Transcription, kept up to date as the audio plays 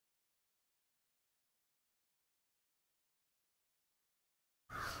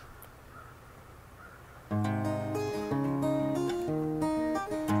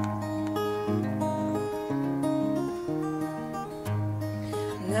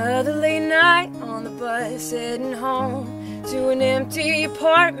Another late night on the bus heading home to an empty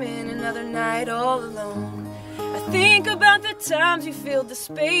apartment, another night all alone. I think about the times you filled the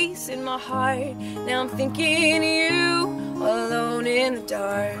space in my heart. Now I'm thinking of you, all alone in the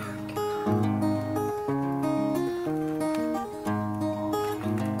dark.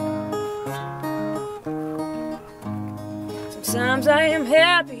 Sometimes I am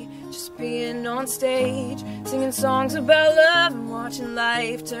happy just being on stage, singing songs about love and watching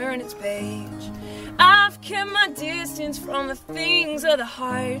life turn its page. I've kept my distance from the things of the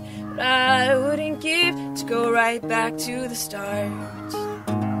heart, but I wouldn't give to go right back to the start.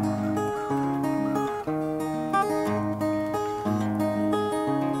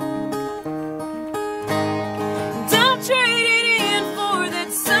 Don't trade it in for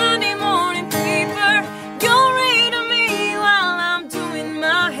that Sunday morning paper. You'll read to me while I'm doing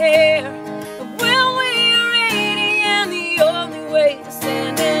my hair. When we are 80 and the only way to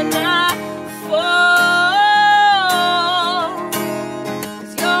stand and not fall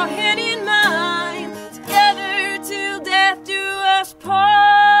is your hand in mine, together till death do us part.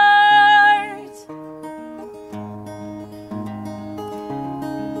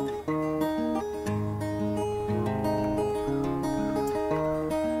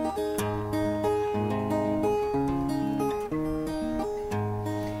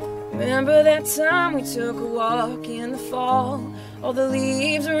 Remember that time we took a walk in the fall? All the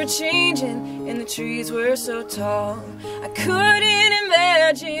leaves were changing and the trees were so tall. I couldn't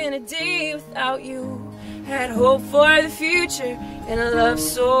imagine a day without you. Had hope for the future and a love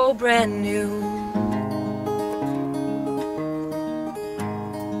so brand new.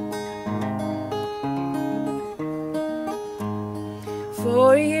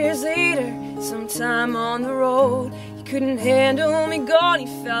 Four years later, sometime on the road, you couldn't handle me gone, you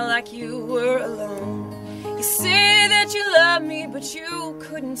felt like you were alone. You said that you loved me, but you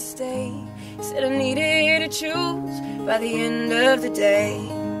couldn't stay. You said I needed to choose by the end of the day.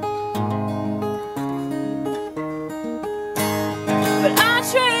 But I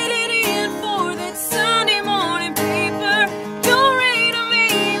traded in for that Sunday morning paper. You'll read to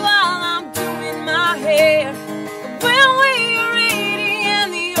me while I'm doing my hair. When we are 80 and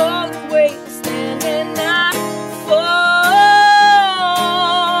the only way to stand and not fall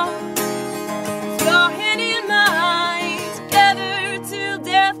is your hand in mine, together till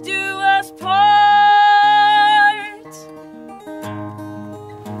death do us part.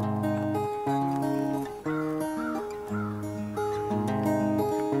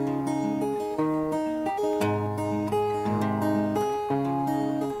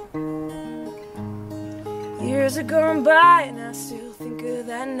 Years have gone by and I still think of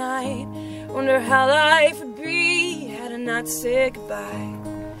that night. Wonder how life would be had I not said goodbye.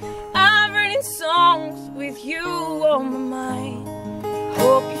 I've written songs with you on my mind.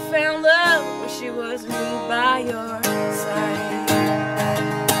 Hope you found love, wish it was me by your side.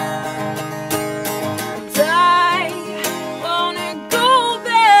 And I wanna go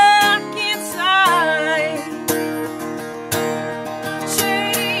back inside,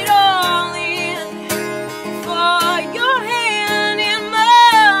 trade it all in for your hand in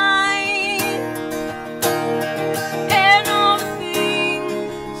mine, and all the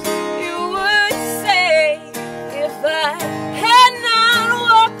things you would say if I had not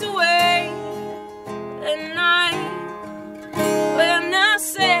walked away that night when I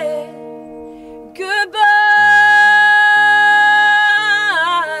said goodbye.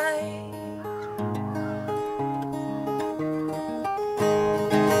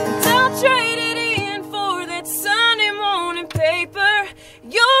 Don't trade it in for that Sunday morning paper.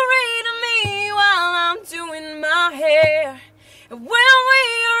 You'll read to me while I'm doing my hair. And when we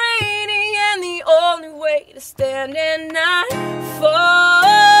are 80 and the only way to stand and not fall